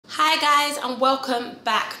Hi guys, and welcome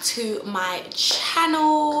back to my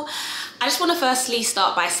channel. I just want to firstly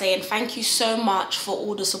start by saying thank you so much for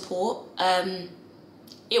all the support.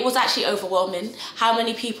 It was actually overwhelming how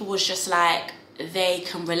many people was just like they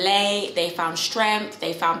can relate, they found strength,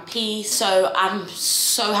 they found peace. So I'm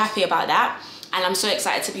so happy about that, and I'm so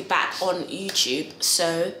excited to be back on YouTube.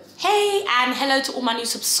 So hey, and hello to all my new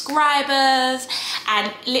subscribers.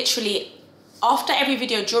 And literally after every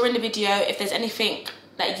video, during the video, if there's anything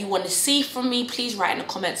that you want to see from me, please write in the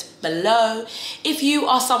comments below. If you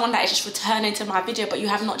are someone that is just returning to my video but you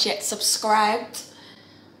have not yet subscribed,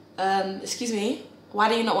 excuse me, why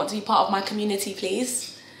do you not want to be part of my community,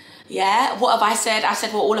 please? Yeah, what have I said? I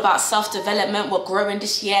said we're all about self-development, we're growing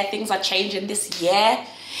this year, things are changing this year.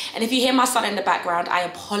 And if you hear my son in the background, I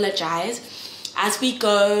apologize. As we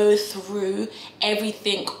go through,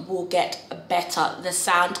 everything will get better. The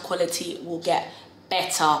sound quality will get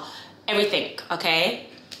better. Everything, okay?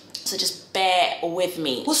 So just bear with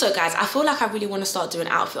me. Also guys, I feel like I really want to start doing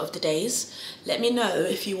outfit of the days. Let me know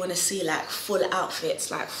if you want to see like full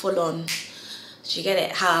outfits, like full on. Do you get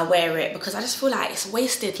it? How I wear it? Because I just feel like it's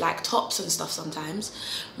wasted, like tops and stuff sometimes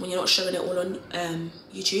when you're not showing it all on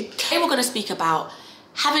YouTube. Today we're going to speak about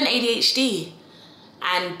having ADHD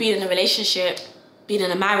and being in a relationship, being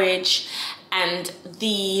in a marriage, and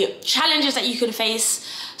the challenges that you can face,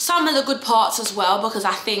 some of the good parts as well, because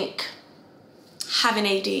I think having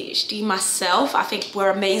ADHD myself, I think we're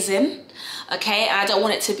amazing, okay? And I don't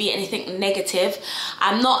want it to be anything negative.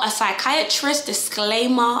 I'm not a psychiatrist,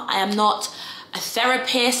 disclaimer. I am not a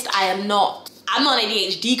therapist. I'm not an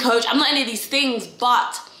ADHD coach. I'm not any of these things,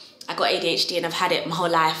 but I got ADHD and I've had it my whole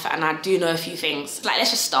life, and I do know a few things. Like, let's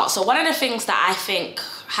just start. So one of the things that I think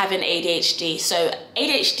having ADHD, so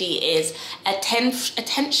ADHD is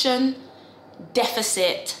attention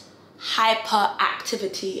deficit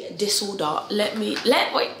hyperactivity disorder. Let's make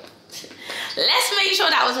sure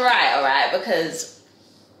that was right, all right? Because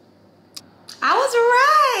I was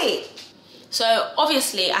right. So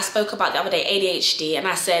obviously I spoke about the other day ADHD, and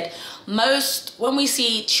I said when we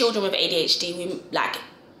see children with ADHD,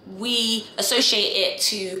 we associate it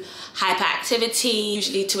to hyperactivity,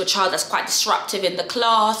 usually to a child that's quite disruptive in the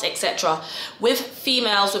class, etc. With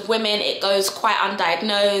females, with women, it goes quite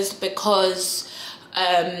undiagnosed because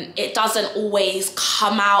it doesn't always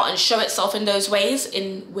come out and show itself in those ways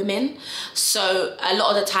in women. So a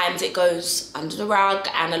lot of the times it goes under the rug,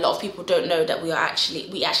 and a lot of people don't know that we actually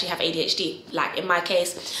have ADHD, like in my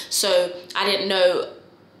case. So I didn't know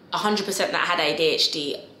 100% that I had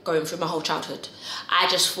ADHD going through my whole childhood. I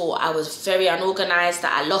just thought I was very unorganized,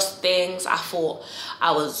 that I lost things. I thought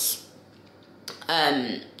I was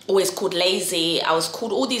always called lazy. I was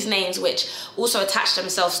called all these names which also attach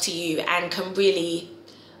themselves to you and can really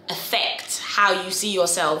affect how you see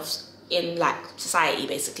yourselves in like society,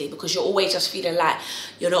 basically, because you're always just feeling like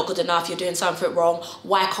you're not good enough, you're doing something wrong.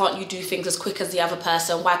 Why can't you do things as quick as the other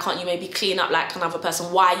person? Why can't you maybe clean up like another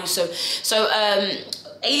person? Why are you so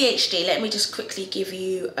ADHD, let me just quickly give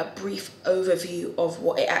you a brief overview of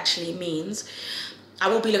what it actually means. I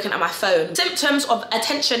will be looking at my phone. Symptoms of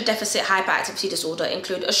attention deficit hyperactivity disorder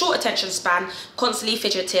include a short attention span, constantly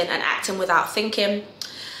fidgeting and acting without thinking.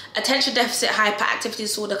 Attention deficit hyperactivity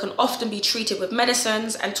disorder can often be treated with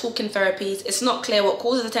medicines and talking therapies. It's not clear what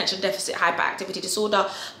causes attention deficit hyperactivity disorder,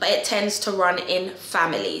 but it tends to run in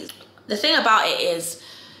families. The thing about it is,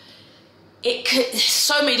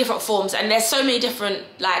 so many different forms, and there's so many different,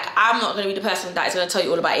 like, I'm not going to be the person that is going to tell you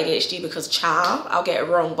all about ADHD because child, I'll get it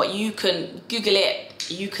wrong. But you can Google it,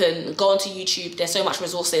 you can go onto YouTube, there's so much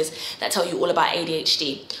resources that tell you all about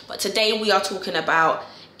ADHD. But today we are talking about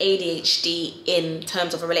ADHD in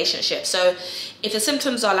terms of a relationship. So if the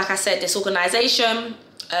symptoms are, like I said, disorganization,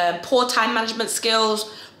 poor time management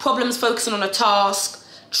skills, problems focusing on a task,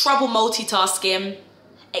 trouble multitasking,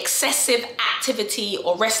 excessive activity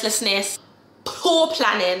or restlessness, poor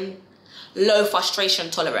planning, low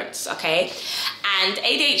frustration tolerance, okay? And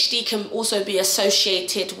ADHD can also be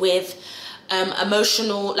associated with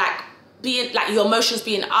emotional, like your emotions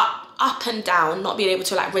being up and down, not being able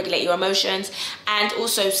to like regulate your emotions. And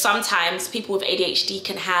also sometimes people with ADHD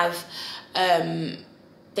can have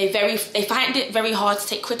they find it very hard to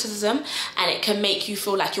take criticism, and it can make you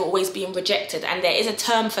feel like you're always being rejected. And there is a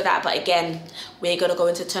term for that, but again, we're gonna go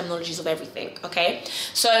into terminologies of everything, okay?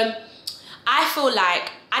 So I feel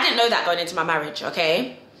like I didn't know that going into my marriage,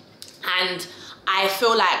 okay? And I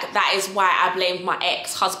feel like that is why I blamed my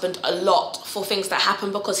ex-husband a lot for things that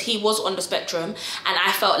happened, because he was on the spectrum, and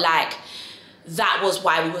I felt like that was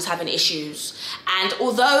why we was having issues. And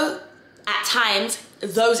although at times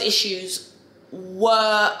those issues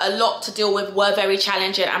were a lot to deal with, were very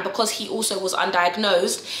challenging, and because he also was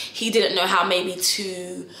undiagnosed, he didn't know how maybe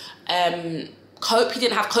to cope. He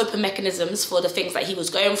didn't have coping mechanisms for the things that he was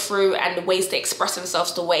going through and the ways to express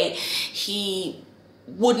himself the way he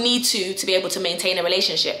would need to be able to maintain a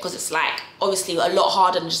relationship, because it's like obviously a lot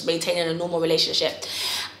harder than just maintaining a normal relationship.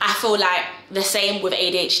 I feel like the same with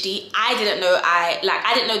ADHD. I didn't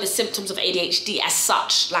know the symptoms of ADHD as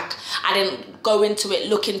such. Like, I didn't go into it,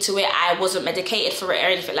 look into it. I wasn't medicated for it or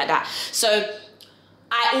anything like that. So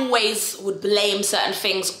I always would blame certain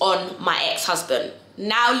things on my ex-husband.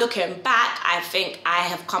 Now looking back, I think I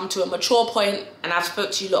have come to a mature point, and I've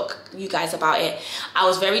spoke to you guys about it. I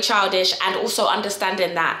was very childish, and also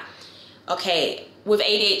understanding that, okay, with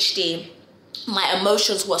ADHD, my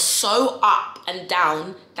emotions were so up and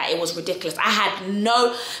down that it was ridiculous. I had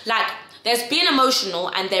no, like, there's being emotional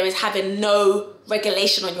and there is having no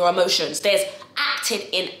regulation on your emotions. There's acting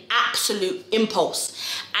in absolute impulse.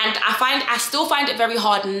 And I still find it very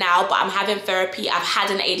hard now, but I'm having therapy. I've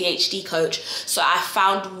had an ADHD coach. So I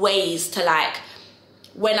found ways to, like,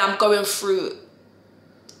 when I'm going through,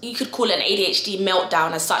 you could call it an ADHD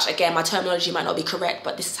meltdown as such. Again, my terminology might not be correct,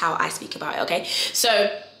 but this is how I speak about it, okay?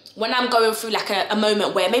 So when I'm going through like a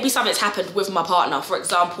moment where maybe something's happened with my partner, for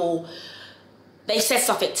example, they said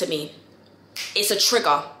something to me, it's a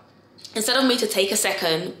trigger. Instead of me to take a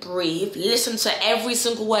second, breathe, listen to every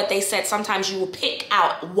single word they said, sometimes you will pick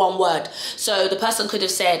out one word. So the person could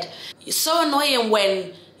have said, "You're so annoying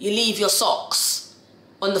when you leave your socks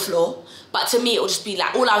on the floor." But to me, it will just be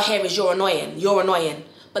like, all I'll hear is "you're annoying, you're annoying."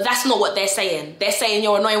 But that's not what they're saying. They're saying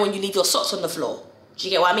you're annoying when you leave your socks on the floor. Do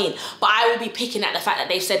you get what I mean? But I will be picking at the fact that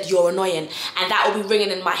they've said "you're annoying," and that will be ringing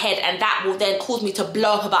in my head, and that will then cause me to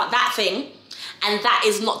blow up about that thing. And that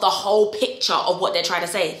is not the whole picture of what they're trying to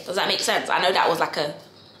say. Does that make sense? I know that was like a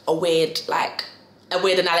weird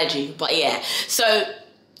analogy, but yeah. So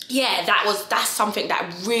yeah, that's something that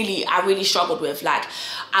I really struggled with. Like,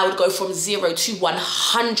 I would go from 0 to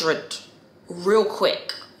 100 real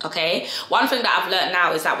quick, okay? One thing that I've learned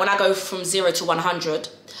now is that when I go from 0 to 100,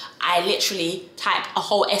 I literally type a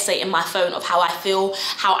whole essay in my phone of how I feel,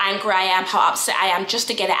 how angry I am, how upset I am, just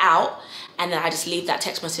to get it out. And then I just leave that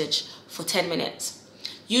text message for 10 minutes.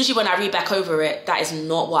 Usually when I read back over it, that is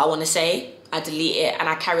not what I want to say. I delete it and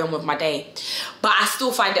I carry on with my day. But I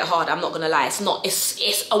still find it hard, I'm not gonna lie.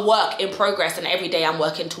 It's a work in progress, and every day I'm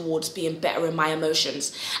working towards being better in my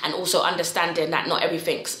emotions, and also understanding that not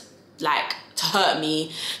everything's like to hurt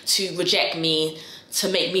me, to reject me, to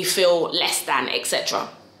make me feel less than, etc.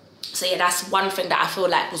 So yeah, that's one thing that I feel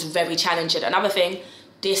like was very challenging. Another thing,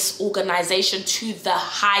 disorganization to the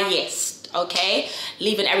highest, okay?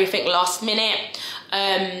 Leaving everything last minute.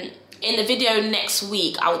 In the video next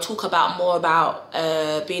week, I will talk about more about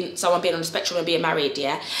someone being on the spectrum and being married,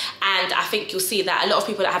 yeah? And I think you'll see that a lot of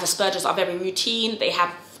people that have Asperger's are very routine, they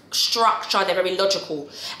have structure, they're very logical.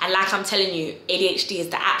 And like I'm telling you, ADHD is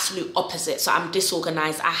the absolute opposite. So I'm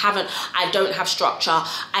disorganized, I don't have structure,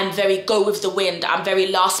 I'm very go with the wind, I'm very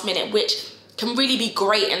last minute, which can really be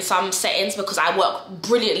great in some settings, because I work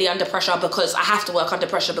brilliantly under pressure, because I have to work under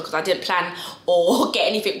pressure because I didn't plan or get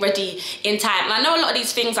anything ready in time. And I know a lot of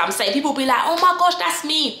these things I'm saying, people will be like, "Oh my gosh, that's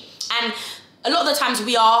me." And a lot of the times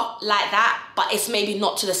we are like that, but it's maybe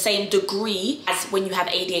not to the same degree as when you have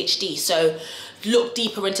ADHD. So look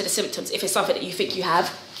deeper into the symptoms if it's something that you think you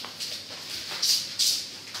have.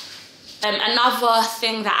 Another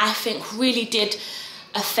thing that I think really did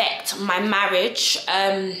affect my marriage,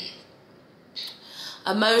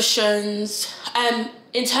 emotions,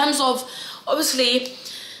 in terms of, obviously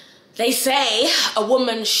they say a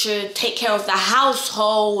woman should take care of the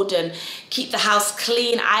household and keep the house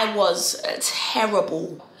clean. I was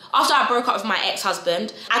terrible. After I broke up with my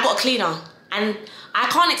ex-husband, I got a cleaner, and I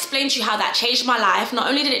can't explain to you how that changed my life. Not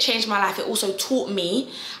only did it change my life, it also taught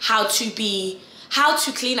me how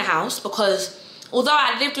to clean a house, because although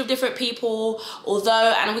I lived with different people,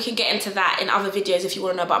 and we can get into that in other videos if you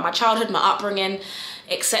want to know about my childhood, my upbringing,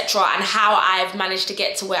 etc., and how I've managed to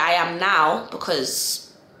get to where I am now,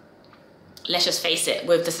 because let's just face it,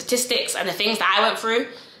 with the statistics and the things that I went through,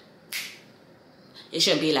 it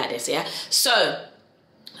shouldn't be like this, yeah? So,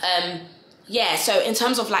 yeah, so in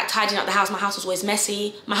terms of like tidying up the house, my house was always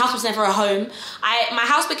messy. My house was never a home. My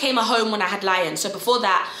house became a home when I had Lion. So before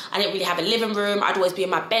that, I didn't really have a living room. I'd always be in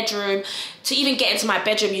my bedroom. To even get into my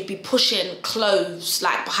bedroom, you'd be pushing clothes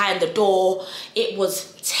like behind the door. It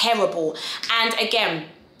was terrible. And again,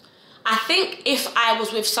 I think if I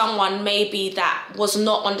was with someone maybe that was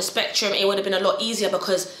not on the spectrum, it would have been a lot easier,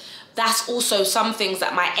 because that's also some things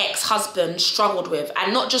that my ex-husband struggled with.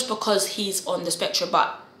 And not just because he's on the spectrum,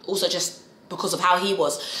 but also just because of how he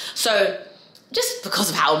was. So just because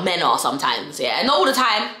of how men are sometimes, yeah. And all the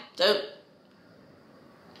time,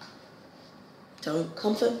 don't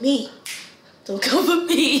come for me. Don't come for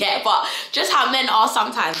me, yeah. But just how men are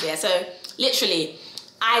sometimes, yeah. So literally,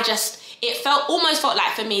 it almost felt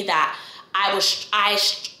like for me that I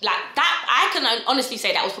can honestly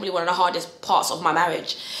say that was probably one of the hardest parts of my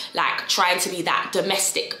marriage, like trying to be that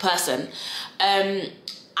domestic person.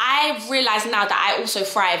 I've realized now that I also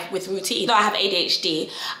thrive with routine. Though I have ADHD,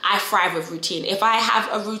 I thrive with routine. If I have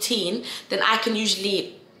a routine, then I can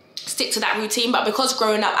usually stick to that routine. But because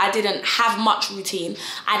growing up I didn't have much routine,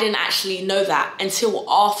 I didn't actually know that until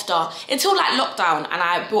like lockdown, and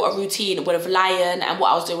I built a routine with Lion and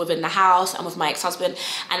what I was doing within the house and with my ex-husband,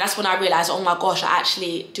 and that's when I realized, oh my gosh, I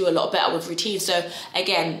actually do a lot better with routine. So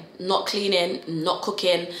again, not cleaning, not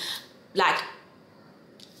cooking, like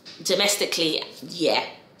domestically, yeah,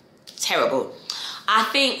 terrible. I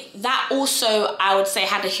think that also, I would say,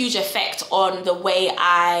 had a huge effect on the way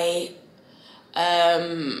I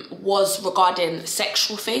was regarding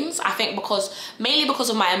sexual things. I think mainly because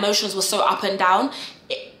of my emotions were so up and down.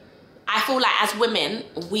 I feel like as women,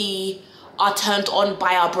 we are turned on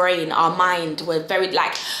by our brain, our mind. We're very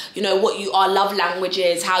like, you know, our love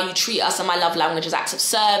languages, how you treat us, and my love language is acts of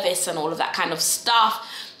service and all of that kind of stuff.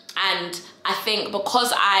 And I think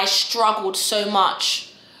because I struggled so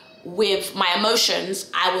much with my emotions,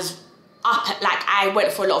 I was I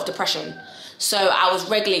went for a lot of depression. So I was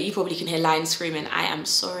regularly, you probably can hear Lion screaming, I am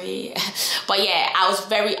sorry. But yeah, I was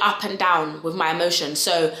very up and down with my emotions.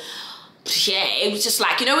 So yeah, it was just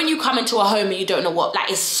like, you know, when you come into a home and you don't know what,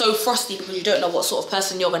 like, it's so frosty because you don't know what sort of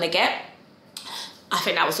person you're gonna get. I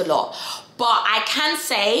think that was a lot. But I can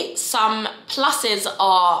say some pluses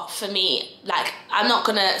are, for me, like, I'm not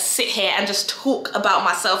gonna sit here and just talk about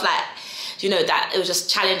myself like, you know, that it was just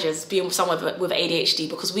challenges being with someone with ADHD,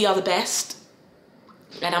 because we are the best.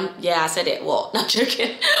 And I said it, what? Not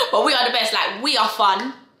joking. But we are the best. Like, we are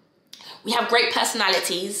fun. We have great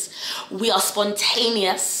personalities. We are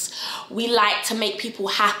spontaneous. We like to make people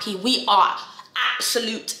happy. We are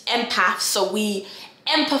absolute empaths. So we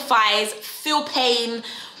empathize, feel pain,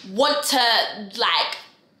 want to like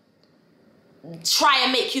try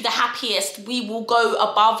and make you the happiest. We will go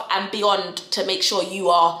above and beyond to make sure you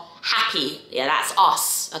are happy. Yeah, that's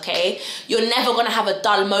us, okay? You're never gonna have a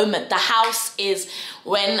dull moment. The house is,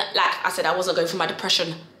 when, like I said, I wasn't going through my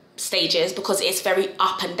depression stages because it's very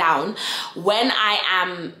up and down. When I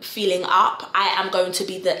am feeling up, I am going to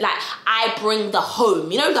be I bring the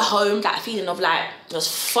home, you know, the home, that feeling of like, there's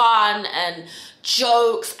fun and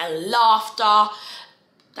jokes and laughter.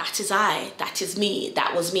 That is me,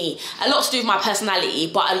 that was me. A lot to do with my personality,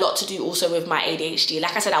 but a lot to do also with my ADHD.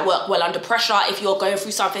 Like I said, I work well under pressure. If you're going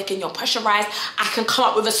through something and you're pressurized, I can come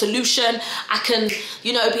up with a solution. I can,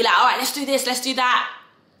 you know, be like, all right, let's do this, let's do that.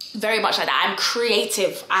 Very much like that. I'm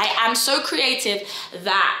creative. I am so creative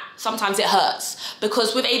that sometimes it hurts,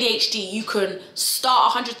 because with ADHD, you can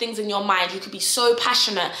start 100 things in your mind. You could be so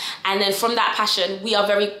passionate, and then from that passion, we are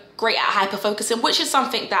very great at hyper-focusing, which is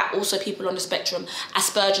something that also people on the spectrum,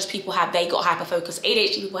 Asperger's people have. They got hyper-focus.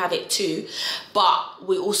 ADHD people have it too, but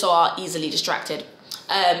we also are easily distracted.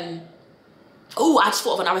 Oh, I just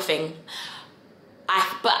thought of another thing.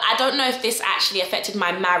 But I don't know if this actually affected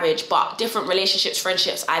my marriage, but different relationships,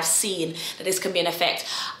 friendships, I've seen that this can be an effect.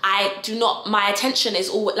 My attention is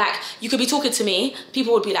all, like, you could be talking to me,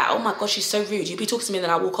 people would be like, oh my gosh, she's so rude. You'd be talking to me and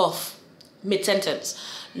then I walk off mid-sentence.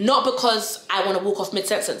 Not because I want to walk off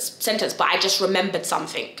mid-sentence, but I just remembered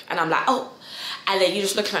something. And I'm like, oh. And then you're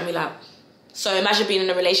just looking at me like, so imagine being in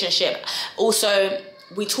a relationship. Also,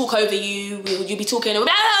 we talk over you, you'll be talking, like,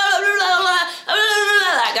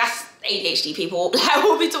 that's ADHD people. Like,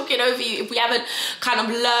 we'll be talking over you if we haven't kind of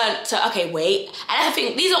learned to, okay, wait. And I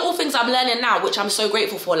think these are all things I'm learning now, which I'm so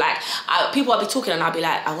grateful for. Like, people will be talking and I'll be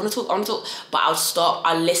like, I want to talk, but I'll stop,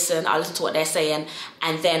 I'll listen to what they're saying,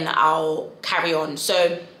 and then I'll carry on.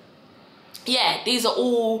 So yeah, these are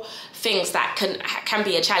all things that can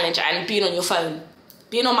be a challenge. And being on your phone,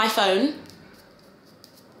 being on my phone,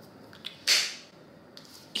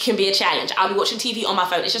 can be a challenge. I'll be watching TV on my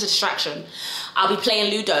phone. It's just a distraction. I'll be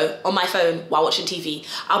playing Ludo on my phone while watching TV.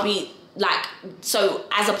 I'll be like, so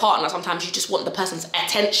as a partner, sometimes you just want the person's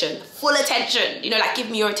attention, full attention, you know, like, give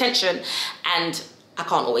me your attention. And I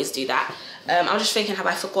can't always do that. I'm just thinking, have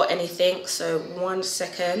I forgot anything? So 1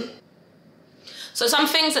 second. So some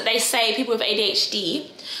things that they say, people with ADHD,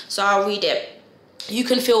 so I'll read it. You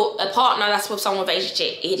can feel, a partner that's with someone with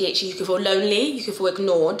ADHD, you can feel lonely, you can feel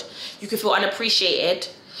ignored, you can feel unappreciated,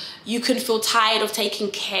 you can feel tired of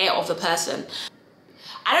taking care of the person.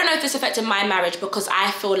 I don't know if this affected my marriage, because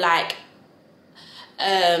I feel like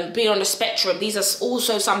being on the spectrum, these are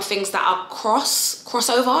also some things that are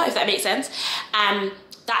crossover, if that makes sense. And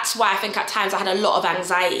that's why I think at times I had a lot of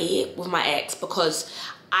anxiety with my ex, because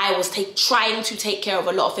I was trying to take care of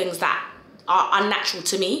a lot of things that are unnatural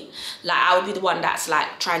to me. Like, I would be the one that's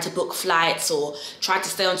like trying to book flights or trying to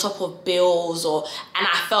stay on top of bills, and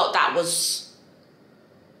I felt that was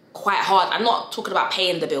quite hard. I'm not talking about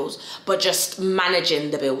paying the bills, but just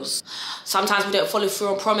managing the bills. Sometimes we don't follow through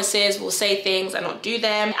on promises. We'll say things and not do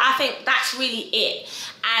them. I think that's really it.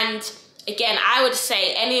 And again, I would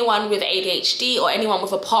say anyone with ADHD or anyone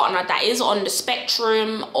with a partner that is on the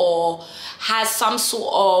spectrum or has some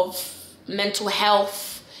sort of mental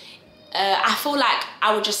health, I feel like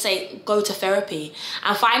I would just say go to therapy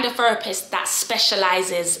and find a therapist that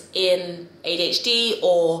specializes in ADHD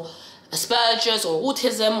or Asperger's or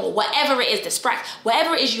autism or whatever it is,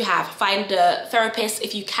 whatever it is you have. Find a therapist.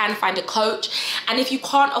 If you can, find a coach. And if you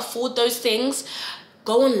can't afford those things,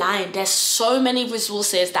 go online. There's so many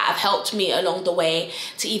resources that have helped me along the way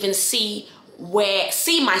to even see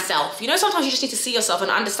myself. You know, sometimes you just need to see yourself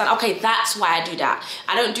and understand, okay, that's why I do that.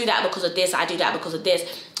 I don't do that because of this, I do that because of this.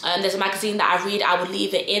 There's a magazine that I read. I will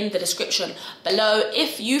leave it in the description below.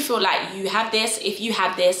 If you feel like you have this, if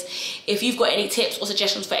you've got any tips or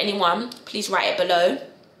suggestions for anyone, please write it below.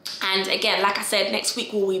 And again, like I said, next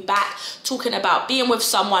week we'll be back talking about being with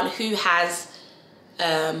someone who has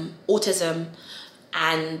autism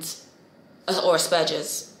or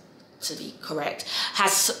Asperger's, to be correct,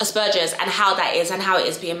 has Asperger's, and how that is and how it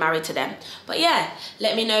is being married to them. But yeah,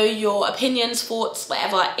 let me know your opinions, thoughts,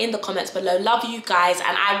 whatever in the comments below. Love you guys,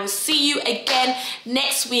 and I will see you again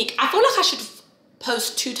next week. I feel like I should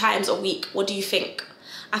post 2 times a week. What do you think?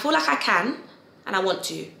 I feel like I can, and I want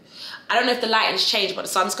to. I don't know if the lighting's changed, but the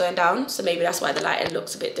sun's going down, so maybe that's why the lighting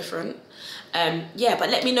looks a bit different. Yeah, but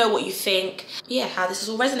let me know what you think. Yeah, how this has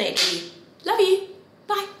all resonated with you. Love you.